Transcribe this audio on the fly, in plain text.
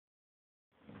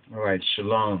All right,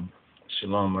 shalom.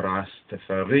 Shalom,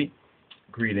 Rastafari.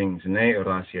 Greetings, Ne,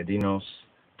 Rasiadinos,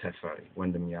 Tefari,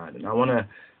 Wendam Yad. And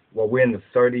we're in the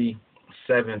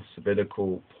 37th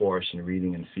Sabbatical portion,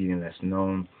 reading and feeding, that's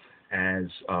known as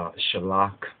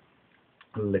Shalach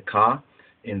Lekah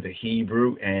in the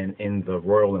Hebrew, and in the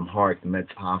Royal Amharic, the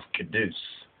Metaf Kedus,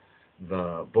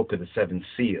 the Book of the Seven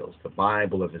Seals, the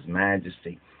Bible of His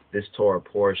Majesty. This Torah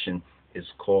portion is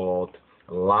called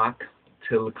Lach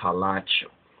Til Kalacho.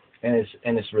 And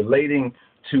it's relating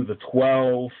to the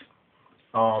 12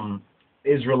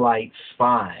 Israelite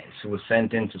spies who were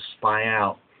sent in to spy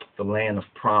out the land of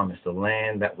promise, the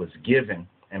land that was given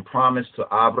and promised to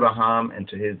Abraham and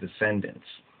to his descendants,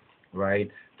 right,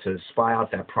 to spy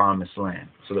out that promised land.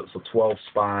 So 12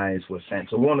 spies were sent.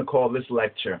 So we want to call this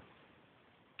lecture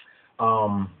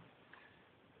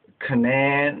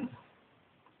Canaan,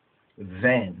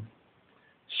 then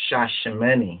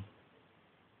SHASHAMANE,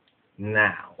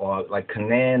 now, or like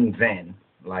Canaan then,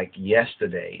 like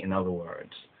yesterday, in other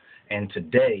words. And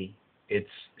today, it's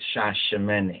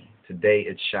SHASHAMANE. Today,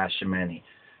 it's SHASHAMANE.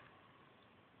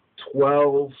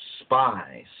 12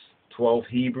 spies, 12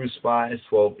 Hebrew spies,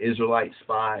 12 Israelite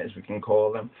spies, we can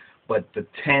call them, but the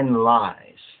 10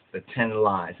 lies.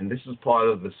 And this is part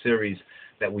of the series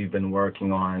that we've been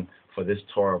working on for this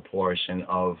Torah portion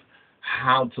of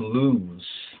how to lose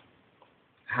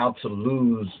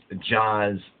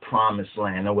Jah's promised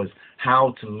land. In other words,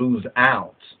 how to lose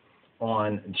out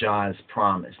on Jah's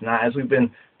promise. Now, as we've been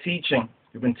teaching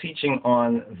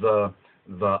on the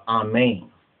Amen,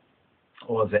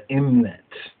 or the Imnet,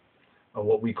 or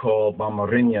what we call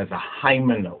Bamarinya, the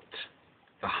Hymenot.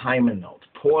 The Hymenot.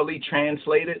 Poorly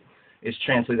translated is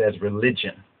translated as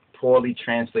religion. Poorly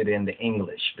translated into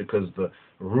English, because the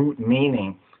root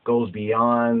meaning goes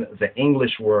beyond the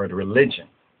English word religion.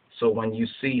 So when you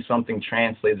see something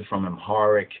translated from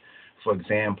Amharic, for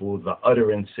example, the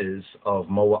utterances of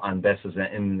Moa Anbesas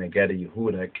and Negeda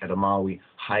Yehuda, Kedamawi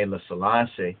Haile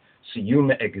Selassie,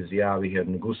 Siyume Egeziawi here,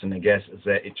 Negusa Neges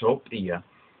Ze Ethiopia,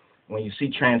 when you see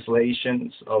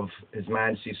translations of His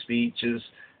Majesty's speeches,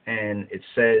 and it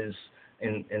says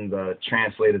in the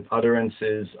translated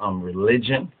utterances,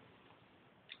 religion,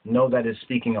 know that it's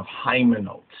speaking of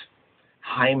Hymenot.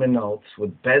 Hymenot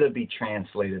would better be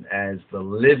translated as the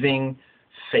living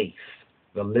faith.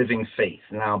 The living faith.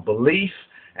 Now, belief,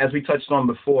 as we touched on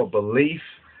before, belief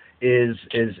is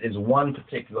one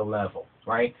particular level,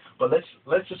 right? But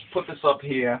let's just put this up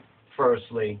here.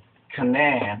 Firstly,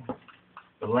 Canaan,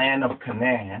 the land of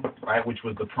Canaan, right, which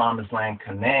was the promised land,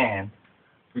 Canaan.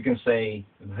 We can say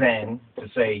then to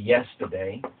say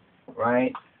yesterday,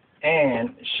 right?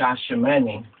 And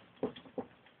SHASHAMANE,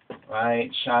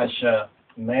 right?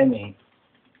 SHASHAMANE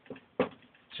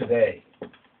today,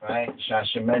 right?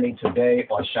 SHASHAMANE today,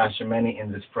 or SHASHAMANE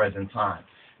in this present time.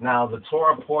 Now, the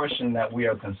Torah portion that we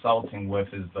are consulting with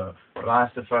is the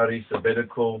Rastafari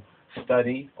Sabbatical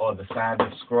Study, or the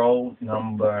Sabbath Scroll,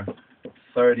 number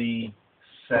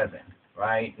 37,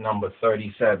 right? Number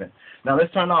 37. Now,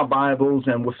 let's turn our Bibles,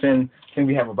 and I think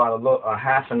we have about a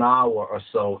half an hour or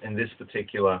so in this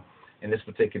particular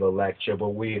lecture,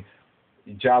 but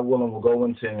Jah willing, will go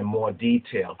into it in more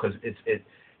detail, because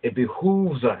it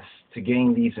behooves us to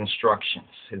gain these instructions.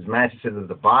 His Majesty said that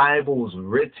the Bible was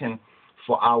written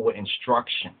for our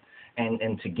instruction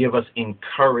and to give us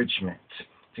encouragement,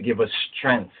 to give us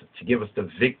strength, to give us the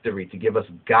victory, to give us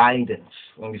guidance.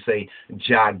 When we say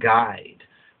Jah guide,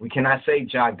 we cannot say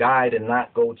Jah guide and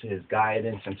not go to His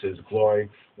guidance and to His glory,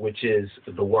 which is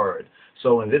the Word.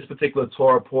 So in this particular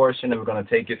Torah portion, and we're going to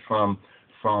take it from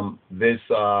this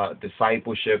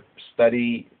discipleship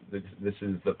study. This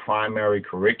is the primary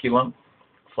curriculum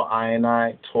for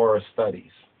I Torah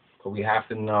studies. So we have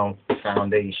to know the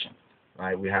foundation,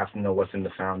 right? We have to know what's in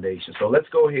the foundation. So let's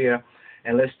go here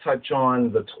and let's touch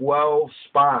on the 12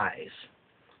 spies.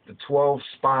 The 12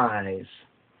 spies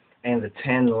and the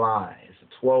 10 lies. The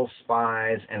 12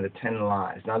 spies and the 10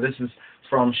 lies. Now this is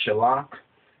from Shalach,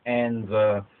 and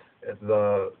the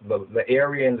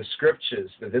area in the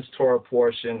scriptures that this Torah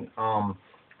portion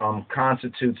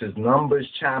constitutes is Numbers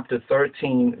chapter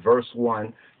 13, verse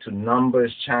 1 to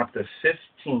Numbers chapter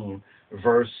 15,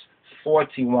 verse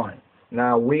 41.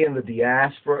 Now, we in the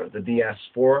diaspora,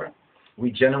 we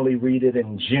generally read it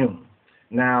in June.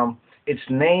 Now, its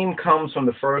name comes from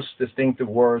the first distinctive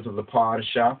words of the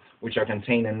Parashah, which are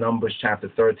contained in Numbers chapter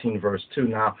 13, verse 2.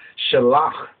 Now,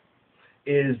 Shalach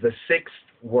is the sixth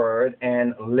word,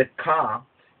 and Lekah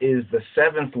is the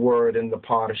seventh word in the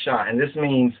Parashah. And this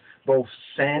means both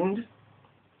send,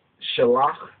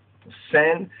 Shalach,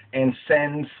 send, and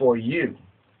send for you.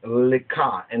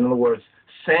 Lekah. In other words,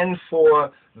 send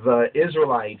for the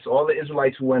Israelites, all the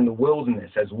Israelites who were in the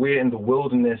wilderness, as we're in the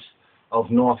wilderness of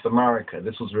North America.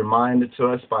 This was reminded to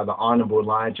us by the Honorable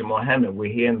Elijah Muhammad.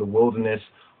 We're here in the wilderness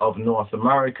of North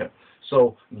America.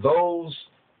 So those,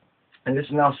 and this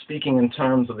is now speaking in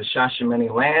terms of the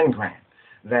SHASHAMANE land grant,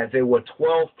 that there were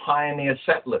 12 pioneer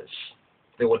settlers.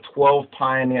 There were 12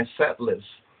 pioneer settlers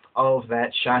of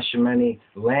that SHASHAMANE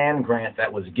land grant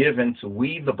that was given to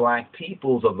we, the black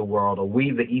peoples of the world, or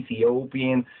we, the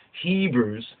Ethiopian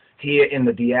Hebrews here in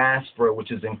the diaspora,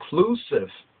 which is inclusive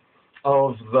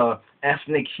of the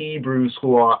ethnic Hebrews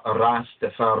who are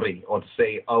Rastafari, or to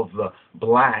say of the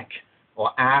black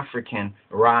or African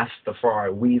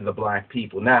Rastafari, we the black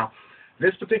people. Now,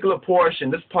 this particular portion,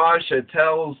 this parsha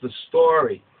tells the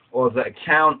story or the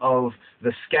account of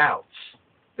the scouts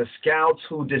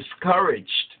who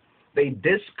they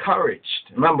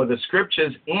discouraged. Remember, the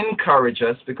scriptures encourage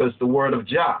us because the word of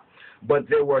Jah, but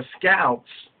there were scouts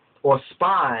or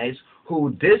spies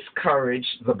who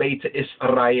discouraged the Beta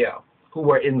Israel, who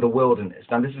were in the wilderness.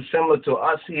 Now, this is similar to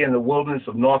us here in the wilderness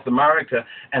of North America,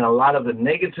 and a lot of the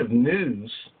negative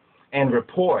news and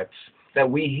reports that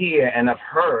we hear and have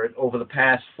heard over the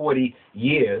past 40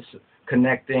 years,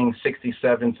 connecting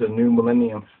 67 to New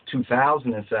Millennium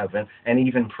 2007, and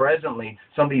even presently,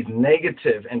 some of these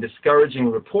negative and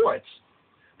discouraging reports,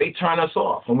 they turn us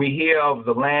off. When we hear of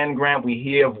the land grant, we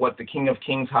hear of what the King of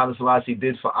Kings, Haile Selassie,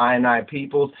 did for I and I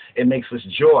peoples, it makes us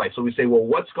joy. So we say, well,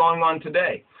 what's going on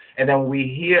today? And then when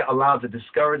we hear a lot of the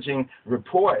discouraging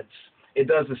reports, it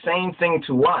does the same thing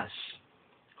to us,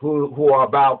 who are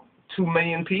about 2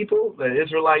 million people. The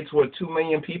Israelites were 2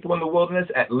 million people in the wilderness,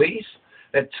 at least.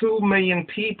 That 2 million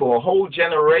people, a whole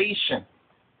generation,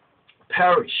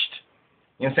 perished.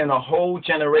 You understand? A whole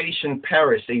generation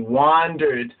perished. They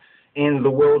wandered in the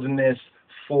wilderness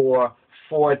for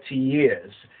 40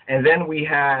 years. And then we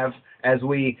have, as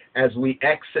we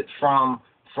exit from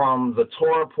the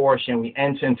Torah portion, we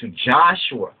enter into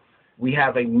Joshua, we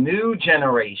have a new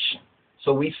generation.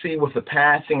 So we see with the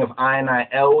passing of I and I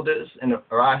elders in the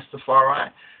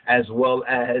Rastafari, as well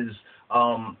as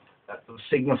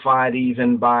signified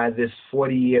even by this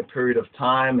 40-year period of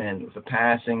time, and with the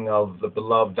passing of the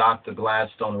beloved Dr.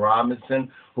 Gladstone Robinson,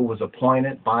 who was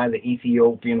appointed by the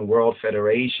Ethiopian World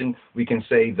Federation, we can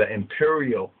say the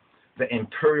imperial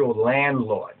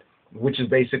landlord, which is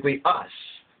basically us.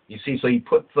 You see, so he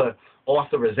put the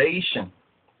authorization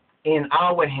in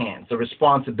our hands, the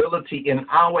responsibility in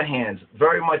our hands,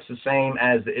 very much the same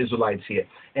as the Israelites here.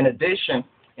 In addition,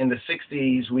 in the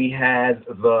 60s, we had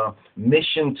the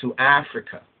mission to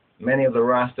Africa. Many of the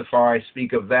Rastafari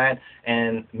speak of that,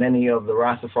 and many of the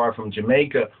Rastafari from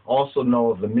Jamaica also know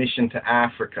of the mission to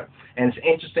Africa. And it's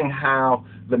interesting how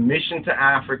the mission to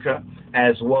Africa,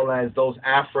 as well as those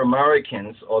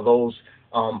Afro-Americans or those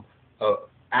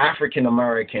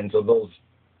African-Americans or those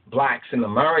blacks in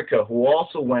America who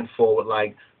also went forward,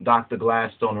 like Dr.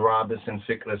 Gladstone Robinson,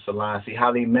 Haile Selassie,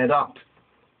 how they met up.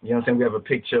 You know what I'm saying? We have a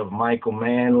picture of Michael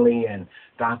Manley and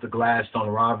Dr. Gladstone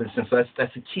Robinson. So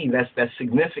that's the key. That's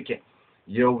significant.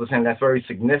 You know what I'm saying? That's very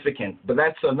significant. But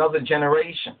that's another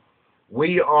generation.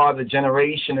 We are the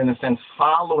generation, in a sense,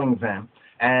 following them,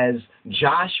 as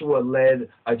Joshua led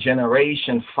a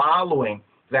generation following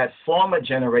that former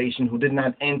generation who did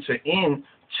not enter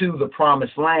into the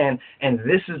promised land. And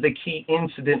this is the key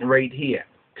incident right here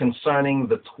concerning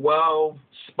the 12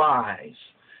 spies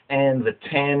and the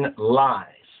 10 lies.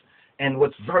 And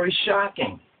what's very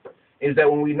shocking is that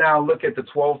when we now look at the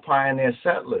 12 pioneer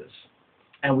settlers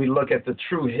and we look at the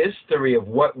true history of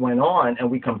what went on and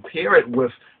we compare it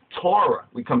with Torah,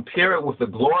 we compare it with the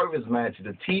glory of His Majesty,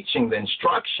 the teaching, the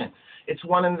instruction, it's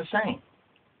one and the same.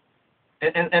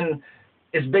 And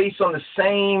it's based on the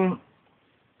same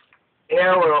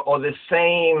error or the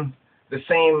same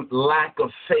lack of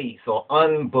faith or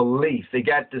unbelief. They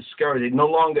got discouraged. They no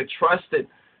longer trusted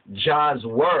Jah's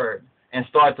word and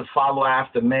started to follow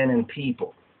after men and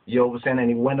people. You understand? And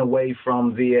he went away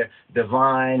from their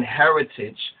divine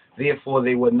heritage. Therefore,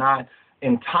 they were not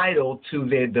entitled to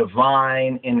their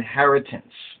divine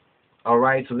inheritance. All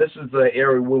right? So this is the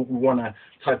area we want to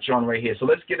touch on right here. So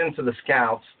let's get into the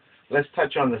scouts. Let's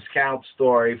touch on the scout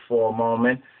story for a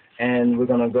moment. And we're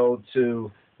going to go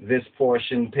to this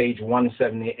portion, page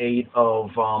 178 of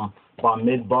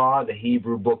Bamidbar, the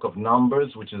Hebrew book of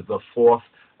Numbers, which is the fourth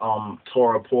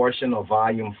Torah portion of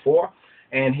volume 4.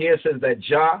 And here it says that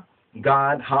Jah,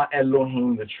 God,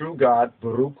 Ha-Elohim, the true God,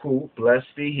 Baruchu, blessed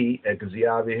be He,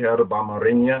 Exyaviher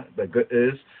Bamarinya, the good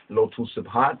is, Lotu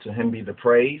Subhat, to Him be the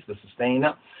praise, the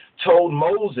sustainer, told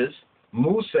Moshe,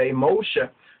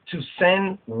 to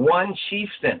send one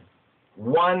chieftain,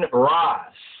 one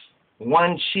Ras,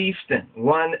 one chieftain,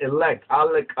 one elect,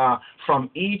 from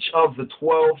each of the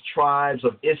 12 tribes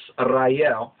of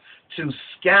Israel to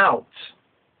scout,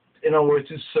 in other words,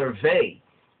 to survey,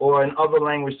 or in other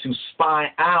language, to spy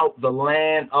out the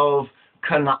land of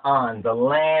Canaan, the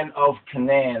land of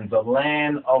Canaan, the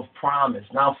land of promise.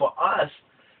 Now, for us,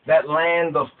 that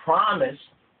land of promise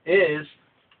is,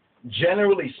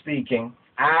 generally speaking,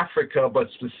 Africa, but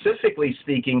specifically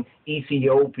speaking,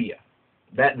 Ethiopia.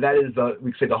 That is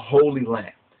we say the Holy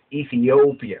Land,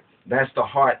 Ethiopia. That's the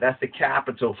heart, that's the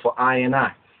capital for I and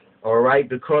I. All right,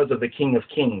 because of the King of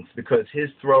Kings, because his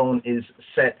throne is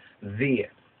set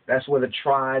there. That's where the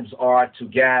tribes are to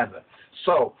gather.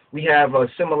 So we have a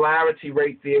similarity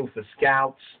right there with the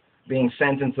scouts being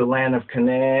sent into the land of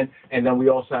Canaan, and then we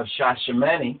also have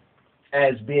SHASHAMANE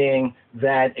as being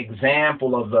that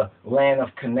example of the land of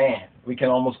Canaan. We can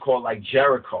almost call it like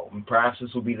Jericho, and perhaps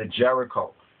this will be the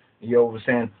Jericho, you know what I'm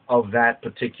saying, of that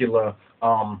particular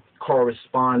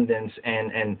correspondence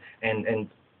and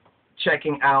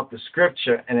checking out the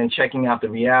scripture and then checking out the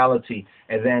reality,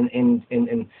 and then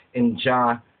in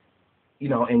Jah, you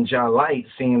know, in Jah light,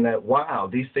 seeing that, wow,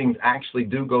 these things actually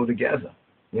do go together.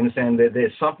 You understand that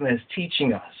there's something that's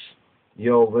teaching us,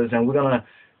 you know, and we're gonna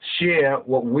share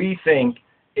what we think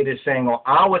it is saying, or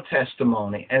our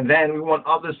testimony, and then we want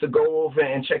others to go over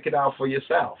and check it out for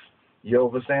yourself. You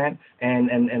understand?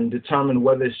 And determine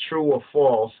whether it's true or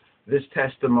false, this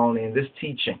testimony and this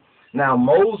teaching. Now,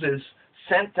 Moses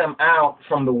sent them out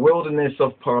from the wilderness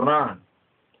of Paran,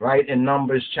 right, in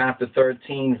Numbers chapter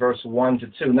 13, verse 1 to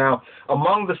 2. Now,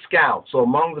 among the scouts, or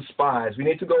among the spies, we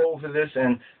need to go over this,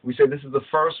 and we say this is the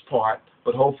first part,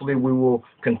 but hopefully we will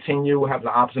continue, we'll have the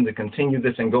option to continue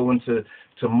this and go into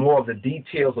more of the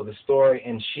details of the story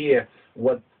and share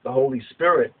what the Holy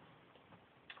Spirit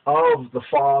of the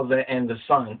Father and the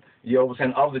Son, you know,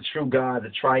 and of the true God, the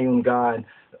triune God,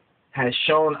 has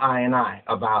shown I and I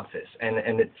about this.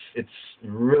 And it's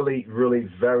really, really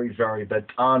very, very, but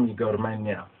you go to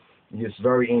mania. It's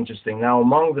very interesting. Now,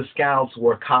 among the scouts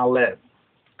were Caleb,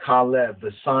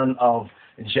 the son of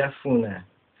Jephunneh,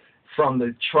 from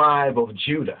the tribe of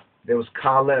Judah. There was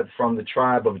Caleb from the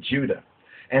tribe of Judah.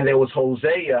 And there was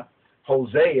Hosea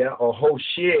or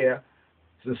Hoshea,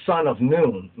 the son of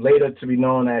Nun, later to be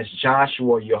known as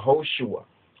Joshua, Yehoshua,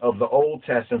 of the Old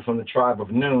Testament, from the tribe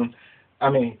of Nun.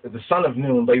 The son of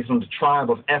Nun, but he's from the tribe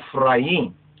of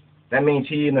Ephraim. That means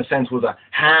he, in a sense, was a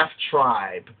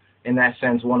half-tribe, in that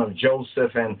sense, one of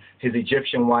Joseph and his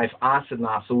Egyptian wife,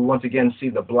 Asenath. So we once again see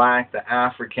the black, the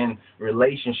African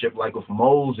relationship, like with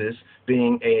Moses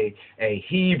being a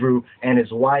Hebrew and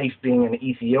his wife being an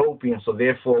Ethiopian. So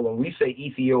therefore, when we say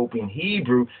Ethiopian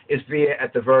Hebrew, it's there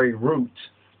at the very root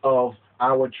of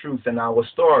our truth and our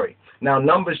story. Now,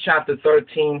 Numbers chapter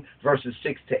 13, verses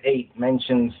 6 to 8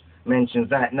 mentions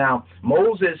that. Now,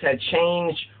 Moses had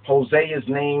changed Hosea's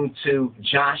name to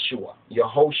Joshua,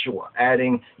 Yehoshua,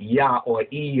 adding Yah or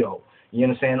Eo, you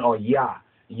understand, or Yah.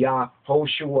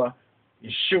 Yehoshua,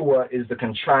 Yeshua is the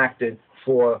contracted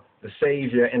for the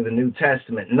Savior in the New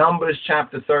Testament. Numbers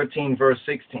chapter 13, verse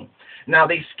 16. Now,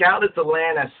 they scouted the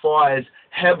land as far as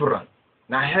Hebron.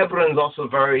 Now, Hebron is also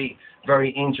very,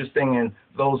 very interesting, and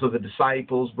those are the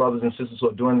disciples, brothers and sisters who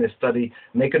are doing this study.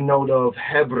 Make a note of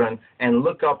Hebron and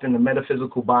look up in the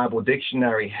Metaphysical Bible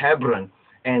Dictionary Hebron,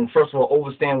 and first of all,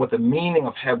 understand what the meaning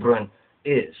of Hebron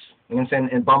is. You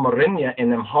understand? In Bamarinya,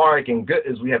 in Amharic, and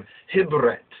Ge'ez, we have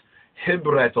Hibret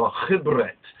or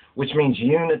Chibret, which means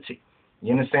unity.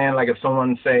 You understand? Like if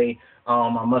someone say,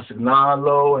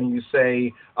 Amasignalo, and you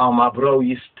say, Abro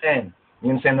Yisten. You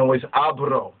understand? The words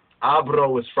Abro.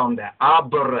 Abro is from that.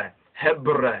 Abre,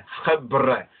 Hebre,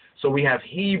 Hebre. So we have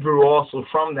Hebrew also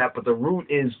from that, but the root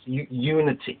is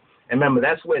unity. And remember,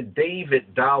 that's where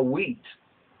Dawid,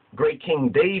 great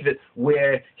King David,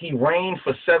 where he reigned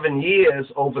for 7 years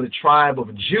over the tribe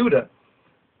of Judah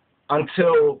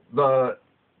until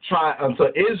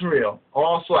Israel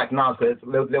also acknowledged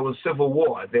that there was civil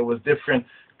war. There was different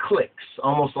cliques,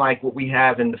 almost like what we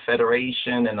have in the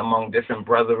Federation and among different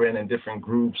brethren and different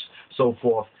groups, so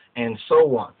forth and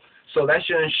so on. So that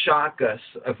shouldn't shock us.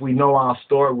 If we know our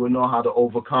story, we'll know how to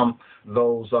overcome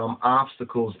those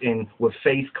obstacles with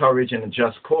faith, courage, and a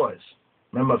just cause.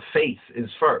 Remember, faith is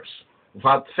first.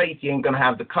 Without faith, you ain't going to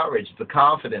have the courage, the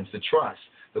confidence, the trust,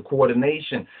 the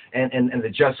coordination, and the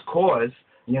just cause,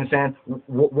 you understand,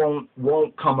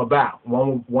 won't come about.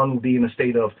 One will be in a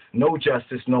state of no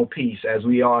justice, no peace, as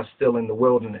we are still in the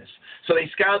wilderness. So they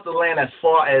scouted the land as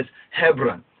far as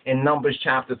Hebron in Numbers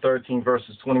chapter 13,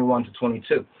 verses 21 to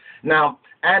 22. Now,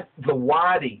 at the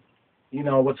Wadi, you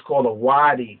know, what's called a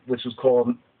Wadi, which was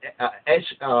called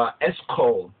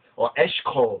Eshkol, or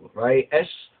Eshkol, right?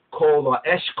 Kol or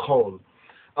Eshkol.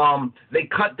 They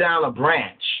cut down a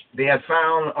branch. They had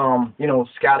found,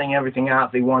 scouting everything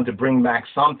out, they wanted to bring back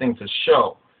something to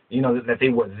show, that they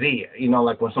were there.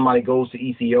 Like when somebody goes to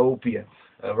Ethiopia,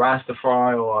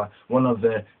 Rastafari or one of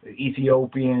the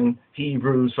Ethiopian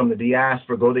Hebrews from the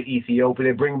diaspora go to Ethiopia,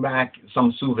 they bring back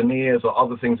some souvenirs or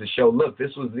other things to show, look,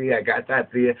 this was there, I got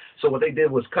that there. So what they did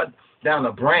was cut down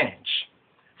a branch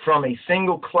from a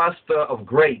single cluster of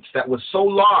grapes that was so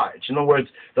large. In other words,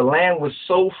 the land was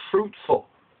so fruitful.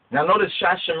 Now notice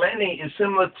SHASHAMANE is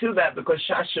similar to that, because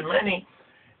SHASHAMANE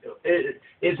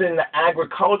is in the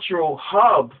agricultural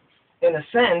hub, in a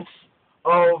sense,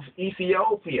 of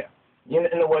Ethiopia. In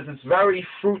other words, it's very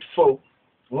fruitful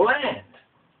land.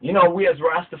 We as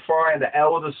Rastafari and the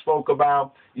elders spoke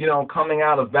about, coming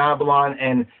out of Babylon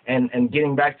and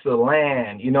getting back to the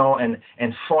land,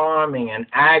 and farming and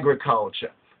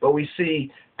agriculture. But we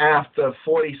see after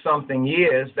 40-something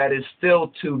years that is still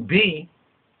to be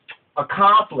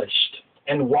accomplished.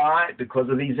 And why? Because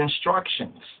of these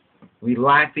instructions. We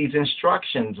lack these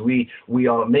instructions. We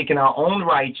are making our own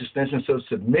righteousness instead of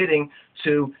submitting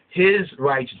to his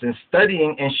righteousness,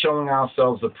 studying and showing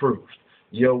ourselves approved.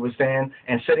 You understand?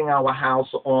 And setting our house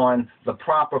on the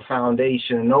proper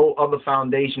foundation. No other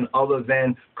foundation other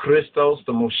than Christos,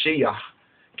 the Moshiach,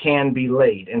 can be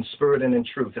laid in spirit and in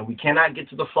truth. And we cannot get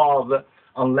to the Father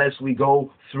unless we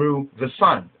go through the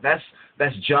Son. That's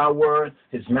Jah word.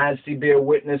 His Majesty bear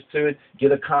witness to it.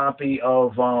 Get a copy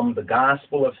of the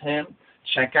Gospel of him.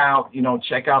 Check out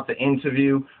the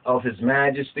interview of His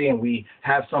Majesty, and we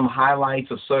have some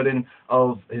highlights of certain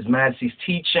of His Majesty's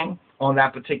teaching on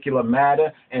that particular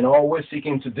matter. And all we're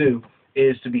seeking to do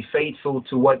is to be faithful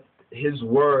to what His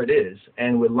word is,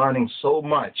 and we're learning so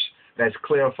much that's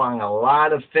clarifying a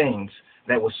lot of things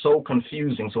that were so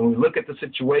confusing. So when we look at the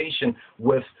situation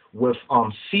with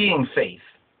seeing faith,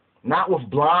 not with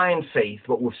blind faith,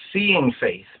 but with seeing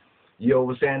faith, you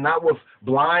understand? Not with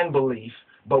blind belief,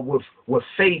 but with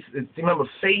faith. Remember,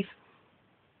 faith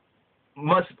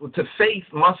must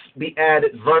be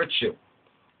added virtue.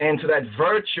 And to that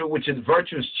virtue, which is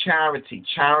charity,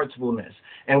 charitableness.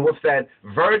 And with that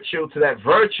virtue, to that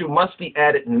virtue must be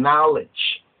added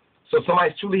knowledge. So if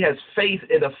somebody truly has faith,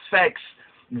 it affects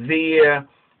their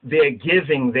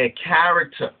giving, their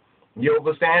character. You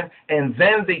understand? And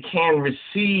then they can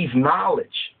receive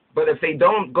knowledge. But if they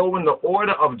don't go in the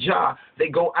order of Jah, they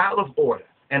go out of order.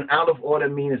 And out of order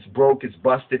means it's broke, it's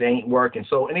busted, ain't working.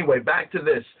 So anyway, back to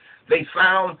this. They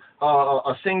found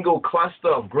a single cluster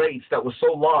of grapes that was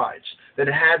so large that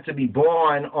it had to be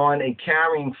borne on a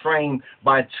carrying frame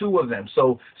by two of them.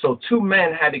 So two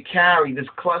men had to carry this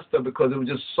cluster because it was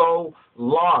just so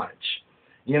large.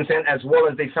 You understand? As well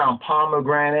as they found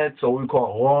pomegranates, or we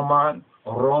call Roman,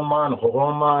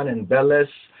 and Belis,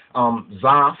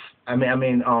 Zaf,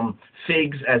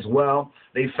 figs as well.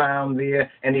 They found there,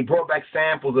 and they brought back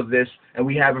samples of this, and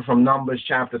we have it from Numbers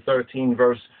chapter 13,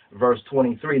 verse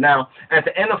 23. Now, at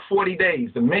the end of 40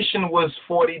 days, the mission was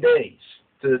 40 days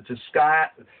to spy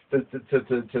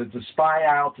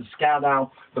out, to scout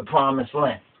out the promised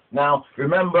land. Now,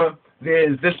 remember,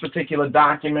 there's this particular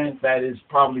document that is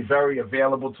probably very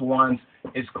available to one.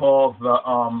 It's called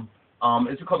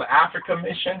is it called the Africa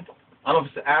Mission? I don't know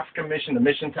if it's the Africa Mission, the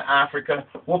Mission to Africa.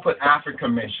 We'll put Africa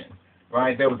Mission,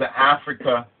 right? There was the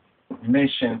Africa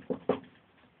Mission,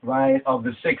 right, of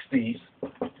the 60s,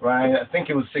 right? I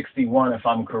think it was 61 if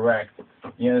I'm correct.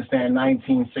 You understand?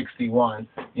 1961.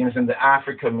 You understand? The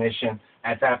Africa Mission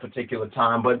at that particular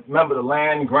time. But remember, the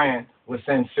land grant was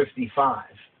since 55.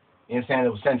 You understand? It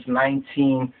was since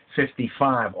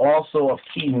 1955. Also of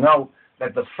key note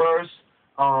that the first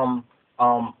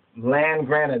land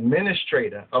grant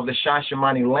administrator of the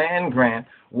SHASHAMANE land grant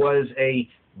was a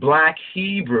black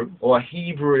Hebrew or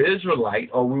Hebrew Israelite,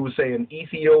 or we would say an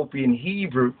Ethiopian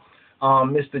Hebrew,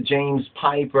 Mr. James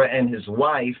Piper and his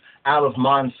wife out of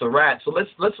Montserrat. So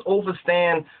let's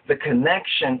understand the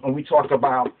connection when we talk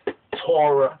about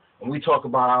Torah, when we talk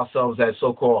about ourselves as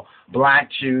so-called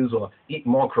black Jews, or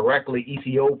more correctly,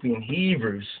 Ethiopian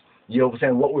Hebrews. You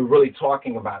understand what we're really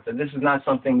talking about? That this is not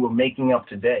something we're making up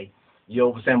today. You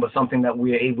understand, but something that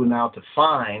we are able now to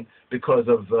find because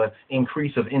of the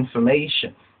increase of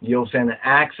information. You understand, the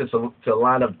access to a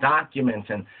lot of documents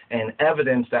and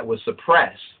evidence that was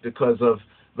suppressed because of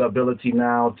the ability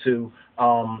now to,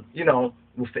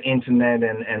 with the internet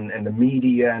and the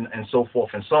media and so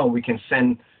forth and so on, we can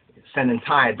send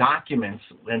entire documents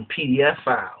and PDF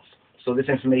files. So this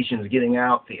information is getting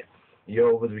out there.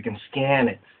 We can scan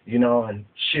it, and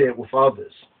share it with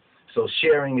others. So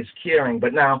sharing is caring.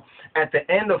 But now, at the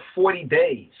end of 40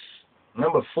 days,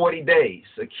 Remember, 40 days.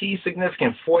 A key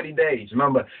significant 40 days.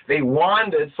 Remember, they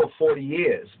wandered for 40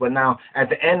 years. But now, at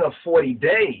the end of 40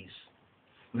 days,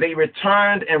 they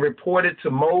returned and reported to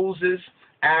Moses,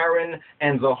 Aaron,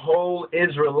 and the whole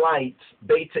Israelite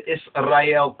Beta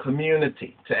Israel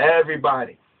community, to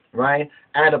everybody, right,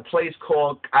 at a place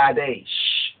called Kadesh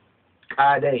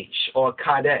or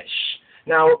Kadesh.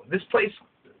 Now, this place,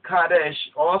 Kadesh,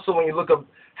 also when you look up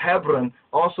Hebron,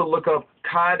 also look up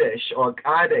Kadesh or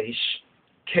Kadesh,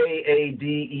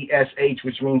 Kadesh,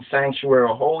 which means sanctuary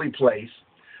or holy place.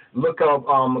 Look up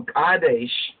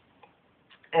Kadesh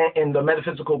in the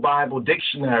Metaphysical Bible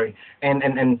Dictionary and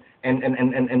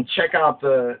check out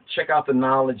the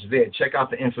knowledge there. Check out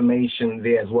the information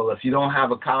there as well. If you don't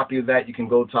have a copy of that, you can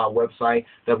go to our website,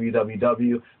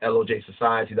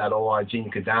 www.lojsociety.org. You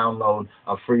can download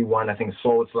a free one. I think it's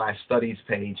 /studies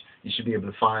page. You should be able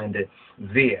to find it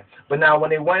there. But now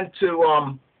when they went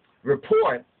to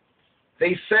report,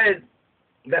 they said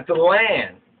that the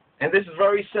land, and this is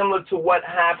very similar to what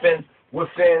happened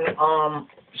within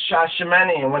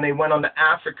SHASHAMANE when they went on the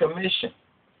Africa mission.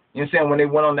 You know what I'm saying? When they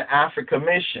went on the Africa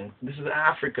mission, this is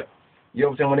Africa. You know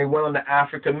what I'm saying? When they went on the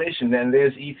Africa mission, then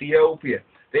there's Ethiopia.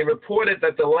 They reported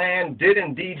that the land did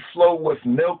indeed flow with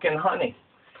milk and honey.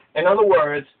 In other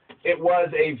words, it was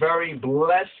a very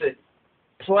blessed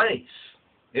place.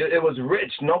 It was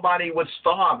rich. Nobody would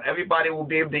starve. Everybody would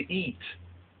be able to eat.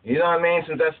 You know what I mean?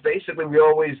 Since that's basically, we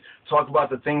always talk about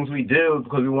the things we do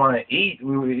because we want to eat.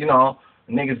 You know,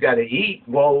 niggas got to eat.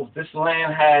 Well, this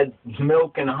land had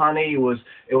milk and honey. It was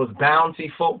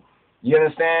bountiful. You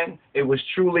understand? It was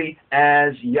truly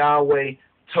as Yahweh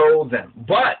told them.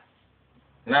 But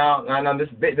now this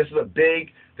is a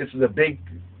big,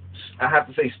 I have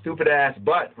to say, stupid ass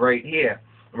but right here,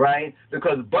 right?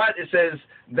 Because but it says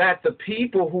that the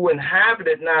people who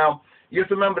inhabited. Now you have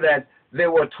to remember that there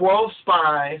were 12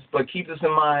 spies, but keep this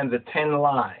in mind, the 10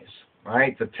 lies,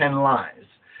 right? The 10 lies.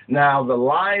 Now, the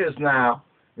liars now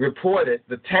reported,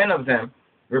 the 10 of them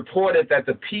reported that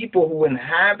the people who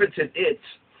inhabited it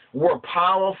were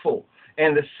powerful,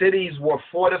 and the cities were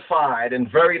fortified and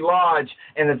very large,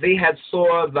 and that they had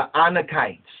saw the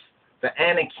Anakites, the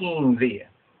Anakim there,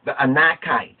 the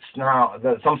Anakites. Now,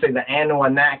 some say the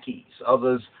Anunnakis.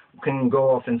 Others can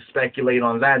go off and speculate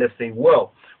on that if they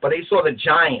will. But they saw the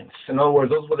giants. In other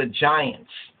words, those were the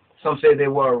giants. Some say they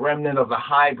were a remnant of the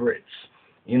hybrids.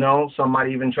 You know, some might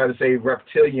even try to say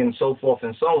reptilian, so forth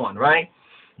and so on, right?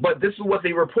 But this is what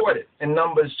they reported in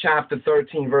Numbers chapter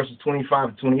 13, verses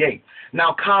 25 to 28.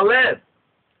 Now, Caleb,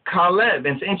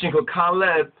 it's ancient called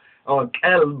Caleb, or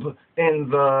Kelb, in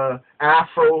the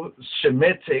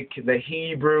Afro-Shemitic, the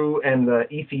Hebrew, and the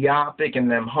Ethiopic,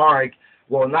 and the Amharic.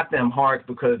 Well, not the Amharic,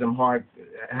 because the Amharic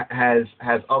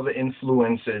has other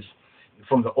influences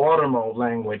from the Oromo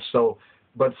language. So,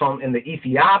 but from in the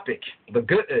Ethiopic, the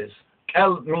good is,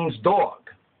 El means dog.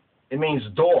 It means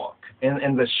dog in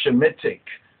the Shemitic.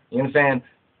 You understand?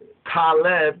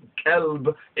 Caleb,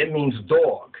 Kelb, it means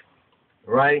dog,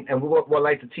 right? And we'd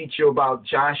like to teach you about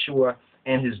Joshua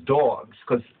and his dogs,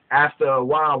 because after a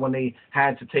while, when they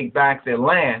had to take back their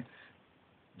land,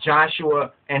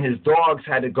 Joshua and his dogs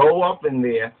had to go up in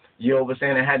there, you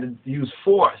understand, and had to use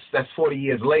force. That's 40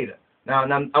 years later. Now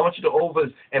I want you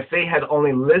to if they had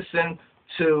only listened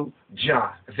to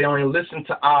Jah, if they only listened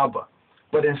to Abba,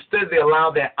 but instead they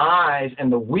allowed their eyes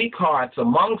and the weak hearts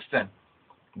amongst them,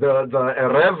 the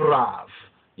Erevrav,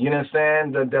 you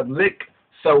understand, the Lik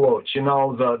Sawot, you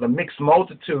know, the mixed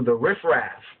multitude, the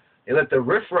Riffraff. They let the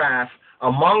Riffraff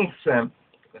amongst them,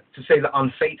 to say the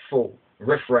unfaithful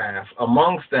Riffraff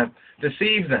amongst them,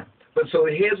 deceive them. But so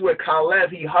here's where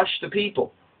Caleb, he hushed the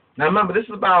people. Now remember, this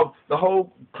is about the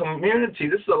whole community.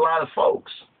 This is a lot of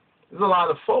folks. There's a lot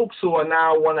of folks who are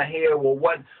now want to hear, well,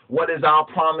 what is our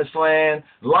promised land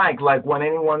like? Like when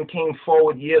anyone came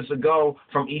forward years ago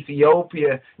from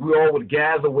Ethiopia, we all would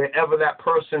gather wherever that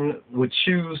person would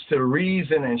choose to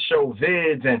reason and show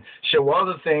vids and show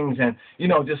other things and, you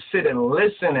know, just sit and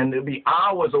listen, and there'd be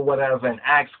hours or whatever and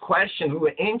ask questions. We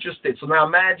were interested. So now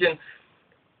imagine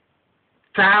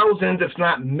thousands, if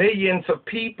not millions of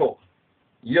people.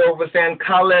 You understand?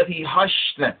 Caleb, he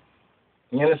hushed them.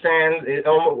 You understand?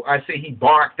 I say he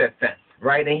barked at them,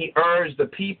 right? And he urged the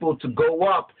people to go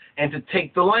up and to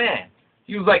take the land.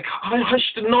 He was like,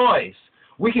 hush the noise.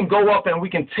 We can go up and we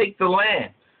can take the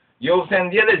land. You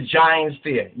understand? Yeah, there's giants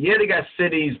there. Yeah, they got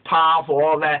cities, powerful,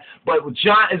 all that. But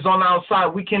Jah is on our side.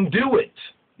 We can do it.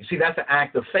 You see, that's an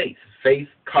act of faith. Faith,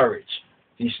 courage.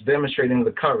 He's demonstrating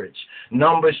the courage.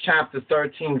 Numbers chapter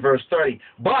 13, verse 30.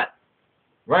 But,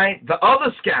 right, the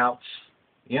other scouts,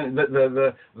 you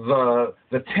know,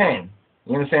 the 10,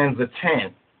 you understand, the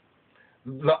 10,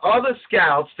 The other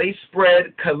scouts, they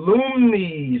spread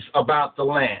calumnies about the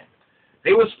land.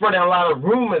 They were spreading a lot of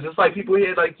rumors. It's like people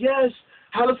here like, yes,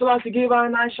 Haile Selassie gave I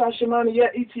SHASHAMANE, yeah,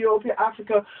 Ethiopia,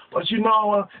 Africa, but you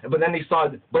know, but then they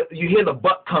started, but you hear the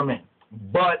but come in.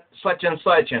 But such and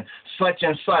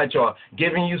such, or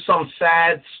giving you some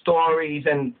sad stories,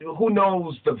 and who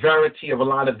knows the verity of a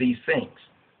lot of these things.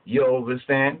 You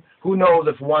understand? Who knows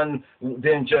if one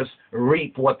didn't just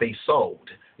reap what they sowed?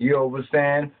 You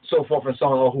understand? So forth and so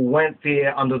on, or who went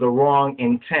there under the wrong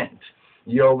intent.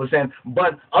 You understand?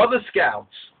 But other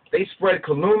scouts, they spread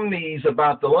calumnies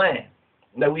about the land.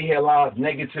 Now we hear a lot of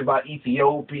negative about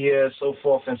Ethiopia, so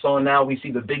forth and so on. Now we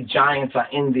see the big giants are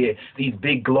in there. These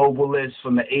big globalists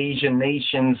from the Asian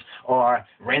nations are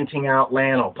renting out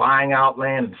land or buying out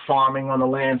land and farming on the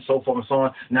land, so forth and so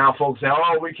on. Now folks say,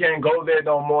 oh, we can't go there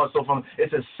no more, so forth.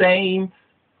 It's the same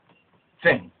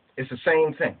thing. It's the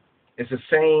same thing. It's the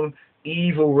same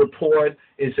evil report.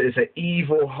 It's an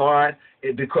evil heart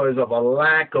because of a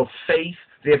lack of faith.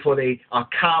 Therefore, they are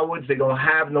cowards. They don't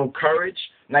have no courage,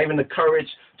 not even the courage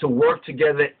to work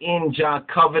together in Jah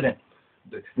covenant,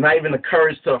 not even the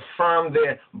courage to affirm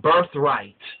their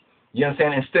birthright. You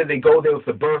understand? Instead, they go there with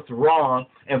the birth wrong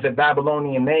and with the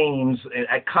Babylonian names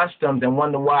accustomed and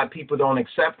wonder why people don't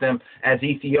accept them as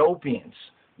Ethiopians.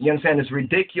 You understand? It's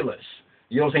ridiculous.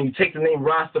 You know what I'm saying? You take the name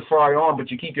Rastafari on, but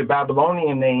you keep your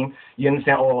Babylonian name, you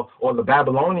understand, or the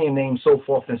Babylonian name, so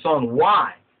forth and so on.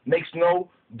 Why? Makes no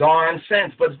darn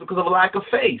sense, but it's because of a lack of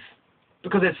faith.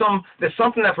 Because there's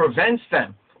something that prevents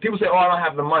them. People say, oh, I don't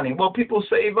have the money. Well, people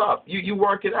save up. You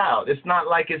work it out. It's not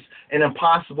like it's an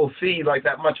impossible feat, like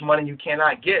that much money you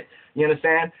cannot get, you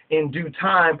understand, in due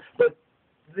time. But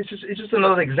it's just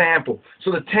another example.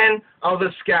 So the 10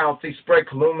 other scouts, they spread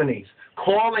calumnies,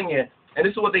 calling it, and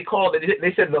this is what they called it.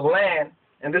 They said the land,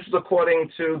 and this is according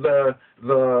to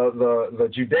the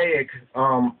Judaic,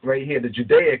 right here, the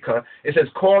Judaica. It says,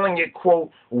 calling it,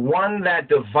 quote, one that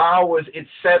devours its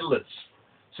settlers.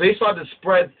 So they started to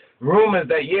spread rumors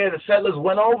that, yeah, the settlers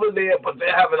went over there, but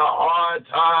they're having a hard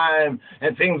time,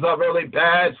 and things are really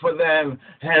bad for them,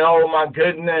 and oh, my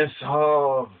goodness,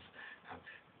 oh,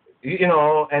 you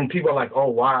know, and people are like, oh,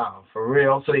 wow, for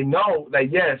real? So they know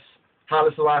that, yes, Haile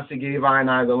Selassie gave I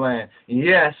the land.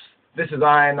 Yes, this is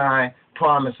I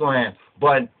promised land,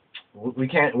 but we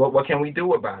can't. What can we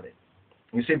do about it?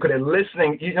 You see, because they're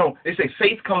listening. You know, they say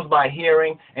faith comes by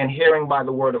hearing, and hearing by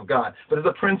the word of God. But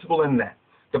there's a principle in that.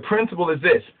 The principle is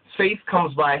this: faith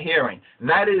comes by hearing.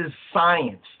 That is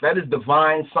science. That is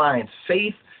divine science.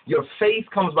 Faith. Your faith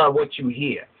comes by what you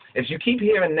hear. If you keep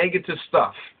hearing negative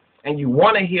stuff, and you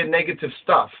want to hear negative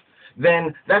stuff,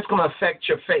 then that's going to affect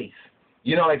your faith.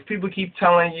 You know, if people keep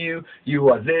telling you, you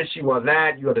are this, you are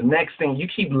that, you are the next thing, you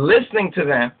keep listening to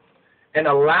them and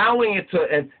allowing it to,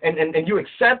 and you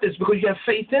accept this because you have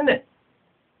faith in it.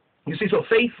 You see, so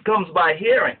faith comes by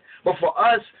hearing. But for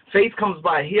us, faith comes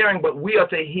by hearing, but we are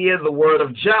to hear the word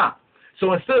of Jah.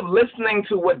 So instead of listening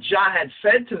to what Jah had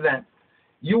said to them,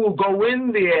 you will go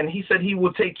in there, and he said he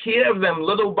will take care of them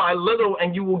little by little,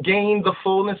 and you will gain the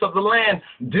fullness of the land.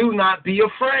 Do not be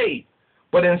afraid.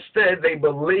 But instead, they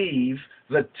believe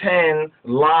the 10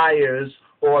 liars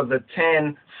or the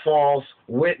 10 false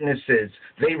witnesses.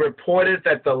 They reported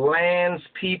that the land's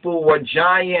people were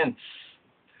giants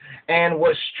and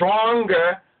were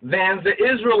stronger than the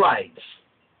Israelites.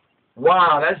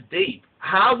 Wow, that's deep.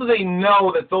 How do they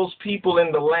know that those people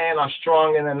in the land are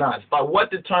stronger than us? By what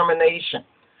determination?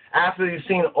 After they've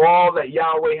seen all that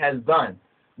Yahweh has done.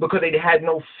 Because they had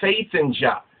no faith in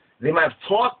Jah. They might have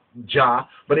taught Jah,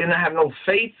 but they didn't have no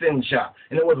faith in Jah.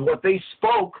 And it was what they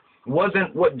spoke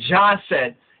wasn't what Jah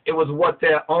said. It was what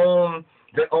their own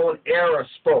error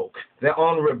spoke. Their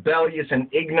own rebellious and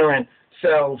ignorant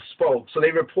selves spoke. So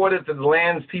they reported that the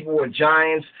land's people were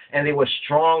giants and they were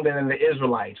stronger than the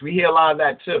Israelites. We hear a lot of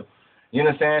that too. You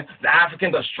understand? The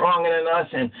Africans are stronger than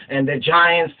us, and they're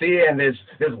giants there, and there's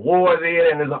war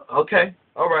there, and there's okay,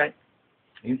 all right.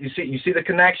 You see the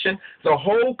connection? The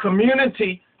whole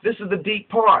community. This is the deep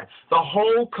part. The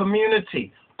whole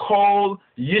community called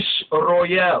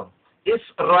Yisrael.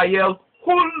 Israel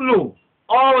Hulu.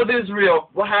 All of Israel.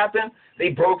 What happened? They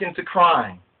broke into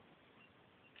crying.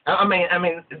 I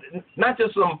mean, not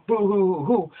just some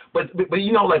boo-hoo-hoo-hoo, but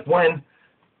you know, like when,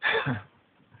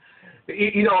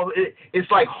 you know, it's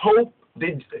like hope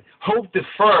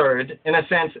deferred, in a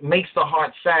sense, makes the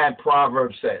heart sad,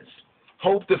 Proverbs says.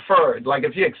 Hope deferred. Like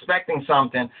if you're expecting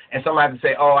something and somebody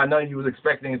say, oh, I know you was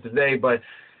expecting it today, but it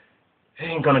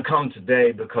ain't going to come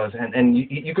today because, and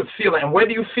you could feel it. And where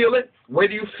do you feel it? Where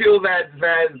do you feel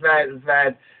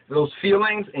those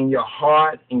feelings? In your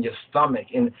heart, in your stomach,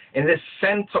 in this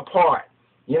center part.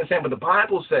 You understand? But the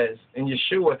Bible says in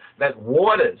Yeshua that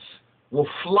waters will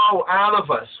flow out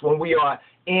of us when we are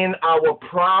in our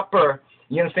proper,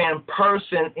 you understand,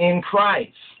 person in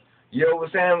Christ. You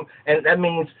understand? And that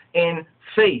means in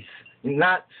faith,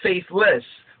 not faithless.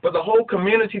 But the whole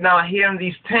community now here in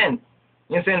these tents,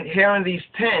 you understand, here in these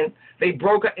tents, they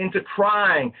broke into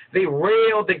crying. They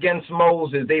railed against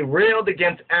Moses. They railed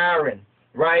against Aaron,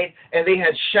 right? And they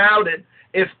had shouted,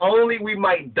 if only we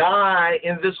might die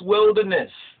in this wilderness.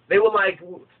 They were like,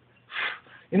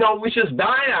 you know, we should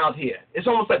die out here. It's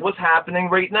almost like what's happening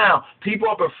right now. People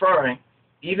are preferring,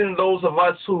 even those of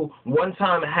us who one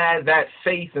time had that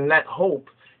faith and that hope,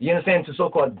 you understand, to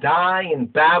so-called die in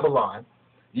Babylon,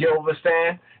 you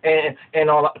understand, and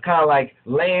all kind of like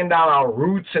laying down our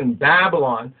roots in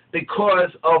Babylon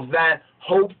because of that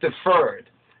hope deferred.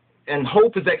 And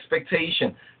hope is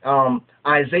expectation.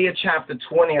 Isaiah chapter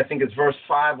 20, I think it's verse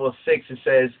 5 or 6, it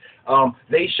says,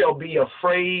 they shall be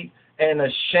afraid and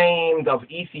ashamed of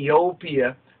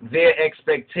Ethiopia, their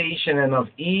expectation, and of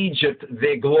Egypt,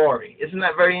 their glory. Isn't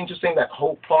that very interesting, that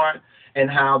hope part, and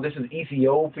how this is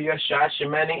Ethiopia,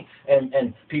 SHASHAMANE,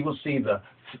 and people see the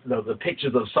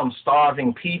pictures of some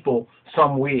starving people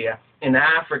somewhere in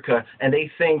Africa, and they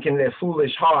think in their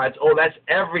foolish hearts, oh, that's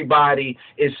everybody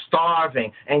is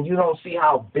starving, and you don't see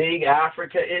how big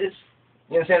Africa is?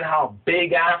 You understand how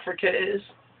big Africa is?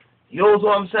 You know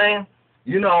what I'm saying?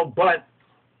 You know, but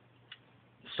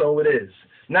so it is.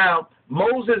 Now,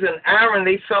 Moses and Aaron,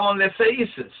 they fell on their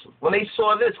faces when they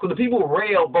saw this, because the people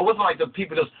railed, but it wasn't like the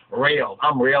people just railed.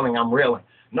 I'm railing.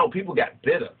 No, people got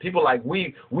bitter. People like,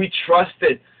 we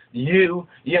trusted you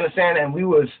understand, and we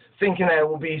was thinking that it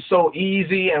would be so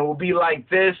easy and it would be like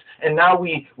this, and now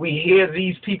we hear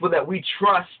these people that we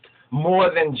trust more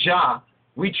than Jah.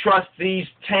 We trust these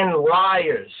 10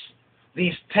 liars,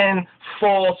 these 10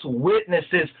 false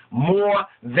witnesses more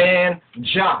than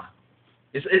Jah.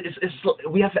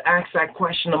 We have to ask that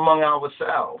question among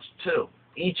ourselves too,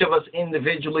 each of us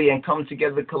individually, and come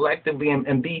together collectively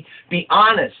and be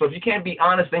honest. So if you can't be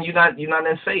honest, then you're not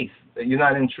in faith. You're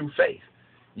not in true faith.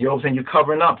 You know what I'm saying? You're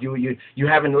covering up. You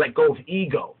haven't let go of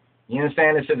ego. You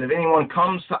understand? It says if anyone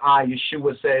comes to I,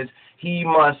 Yeshua says he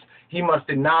must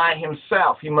deny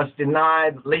himself. He must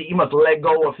let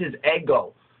go of his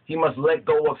ego. He must let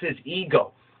go of his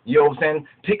ego. You know what I'm saying?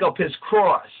 Pick up his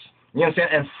cross. You understand?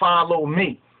 And follow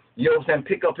me. You know what I'm saying?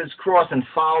 Pick up his cross and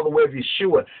follow the way of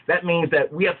Yeshua. That means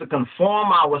that we have to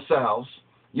conform ourselves,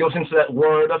 you know what I'm saying, to that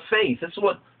word of faith. This is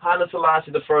what Haile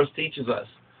Selassie I teaches us.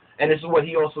 And this is what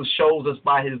he also shows us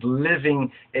by his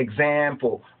living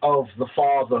example of the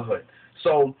fatherhood.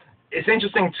 So it's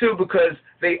interesting, too, because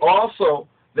the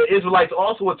Israelites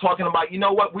also were talking about, you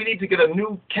know what, we need to get a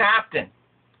new captain.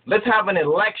 Let's have an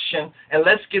election, and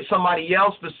let's get somebody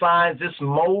else besides this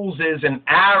Moses and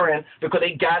Aaron, because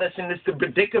they got us in this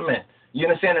predicament. You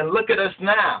understand? And look at us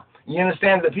now. You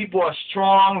understand? The people are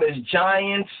strong. There's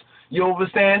giants. You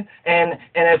understand? And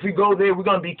if we go there, we're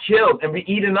going to be killed and be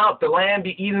eaten up. The land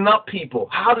be eating up people.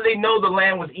 How do they know the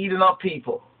land was eating up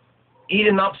people?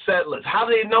 Eating up settlers. How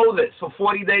do they know this? For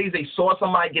 40 days they saw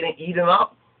somebody getting eaten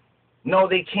up? No,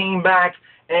 they came back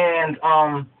and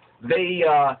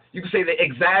you could say they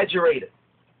exaggerated.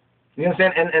 You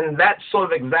understand? And that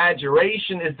sort of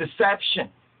exaggeration is deception.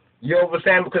 You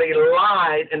understand? Because they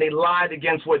lied, and they lied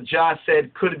against what Jah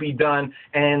said could be done,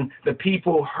 and the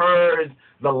people heard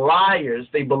the liars.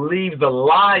 They believed the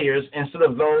liars instead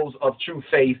of those of true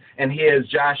faith. And here's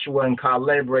Joshua and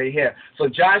Caleb right here. So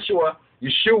Joshua,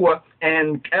 Yeshua,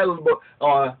 and Caleb,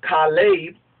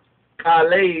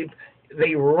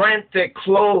 they rent their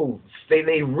clothes.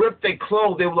 They ripped their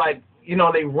clothes. They were like, you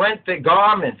know, they rent their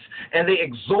garments, and they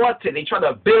exhorted. They try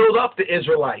to build up the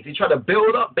Israelites. They try to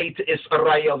build up Beit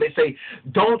Israel. They say,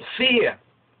 don't fear.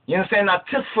 You understand? Not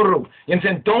tifru. You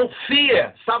understand? Don't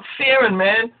fear. Stop fearing,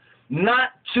 man. Not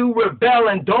to rebel,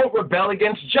 and don't rebel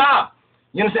against Jah.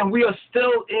 You understand? We are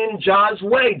still in Jah's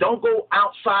way. Don't go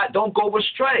outside. Don't go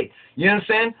astray. You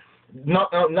understand?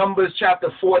 Numbers chapter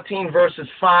 14, verses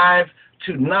 5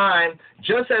 to 9,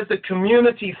 just as the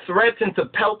community threatened to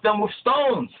pelt them with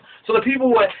stones. So the people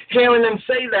were hearing them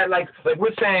say that, like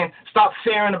we're saying, stop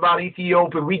fearing about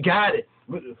Ethiopia. We got it.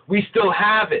 We still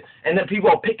have it. And then people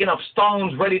are picking up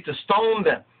stones ready to stone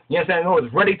them. You understand? No,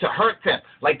 it's ready to hurt them.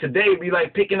 Like today, it'd be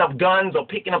like picking up guns or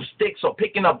picking up sticks or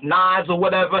picking up knives or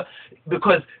whatever,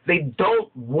 because they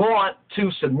don't want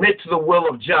to submit to the will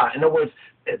of Jah. In other words,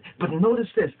 but notice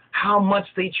this, how much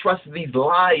they trusted these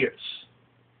liars.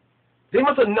 They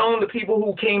must have known the people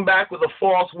who came back with the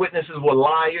false witnesses were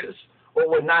liars, or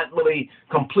were not really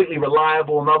completely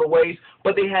reliable in other ways,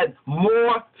 but they had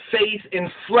more faith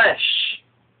in flesh.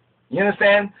 You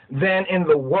understand? Than in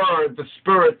the word, the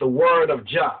spirit, the word of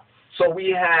Jah. So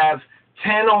we have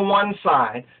 10 on one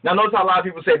side. Now notice how a lot of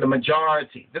people say the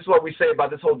majority. This is what we say about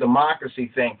this whole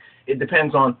democracy thing. It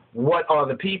depends on what are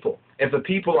the people. If the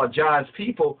people are Jah's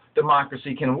people,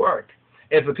 democracy can work.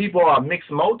 If the people are a mixed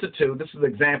multitude, this is the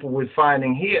example we're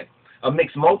finding here. A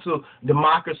mixed multitude,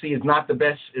 democracy is not the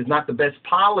best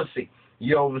policy.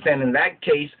 You understand? In that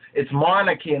case, it's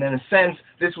monarchy, and in a sense,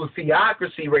 this was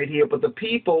theocracy right here. But the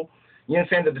people, you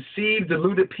understand, the deceived,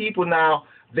 deluded people now,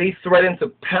 they threaten to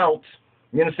pelt,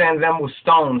 you understand, them with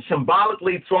stones.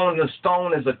 Symbolically, throwing the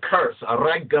stone is a curse, a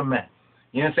regament.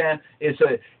 You understand? It's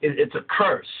a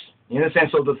curse. You understand?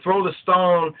 So to throw the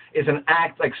stone is an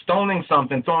act like stoning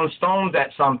something. Throwing stones at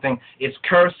something is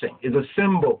cursing, is a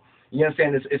symbol. You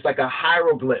understand? It's like a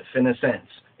hieroglyph in a sense.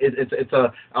 It's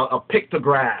a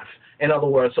pictograph, in other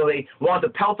words. So they wanted to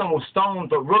pelt them with stones,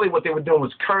 but really what they were doing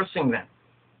was cursing them.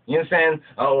 You understand?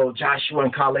 Oh, Joshua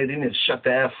and Caleb, they need to shut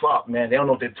the F up, man. They don't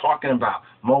know what they're talking about.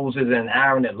 Moses and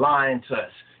Aaron are lying to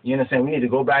us. You understand? We need to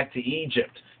go back to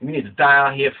Egypt. We need to die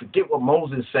out here, forget what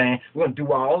Moses is saying. We're going to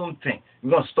do our own thing.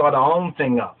 We're going to start our own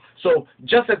thing up. So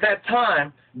just at that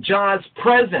time, Jah's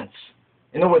presence,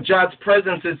 you know what Jah's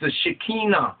presence is, the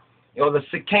Shekinah, or the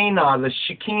Shekinah,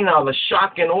 the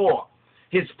shock and awe.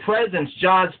 His presence,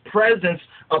 Jah's presence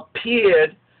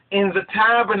appeared in the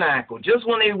tabernacle. Just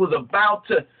when they was about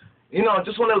to,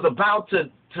 just when they was about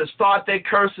to start their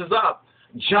curses up,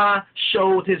 Jah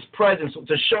showed his presence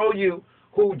to show you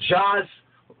whose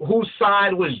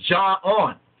side was Jah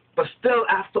on. But still,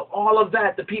 after all of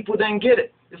that, the people didn't get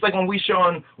it. It's like when we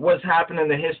showing what's happened in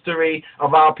the history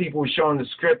of our people, we're showing the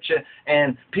scripture,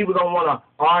 and people don't want to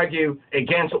argue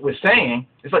against what we're saying.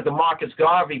 It's like the Marcus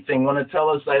Garvey thing, want to tell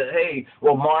us that, hey,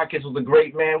 well, Marcus was a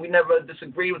great man. We never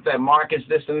disagree with that. Marcus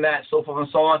this and that, so forth and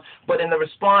so on. But in the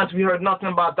response, we heard nothing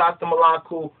about Dr.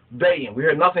 Malaku Bayin. We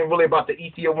heard nothing really about the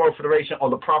Ethiopian World Federation or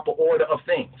the proper order of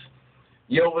things.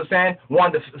 You know what I'm saying?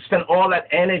 Wanted to spend all that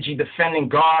energy defending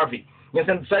Garvey. You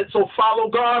know, so follow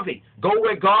Garvey. Go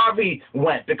where Garvey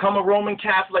went. Become a Roman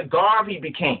Catholic. Garvey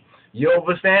became. You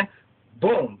understand?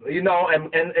 Boom. And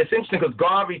it's interesting because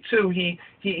Garvey too. He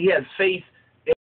had faith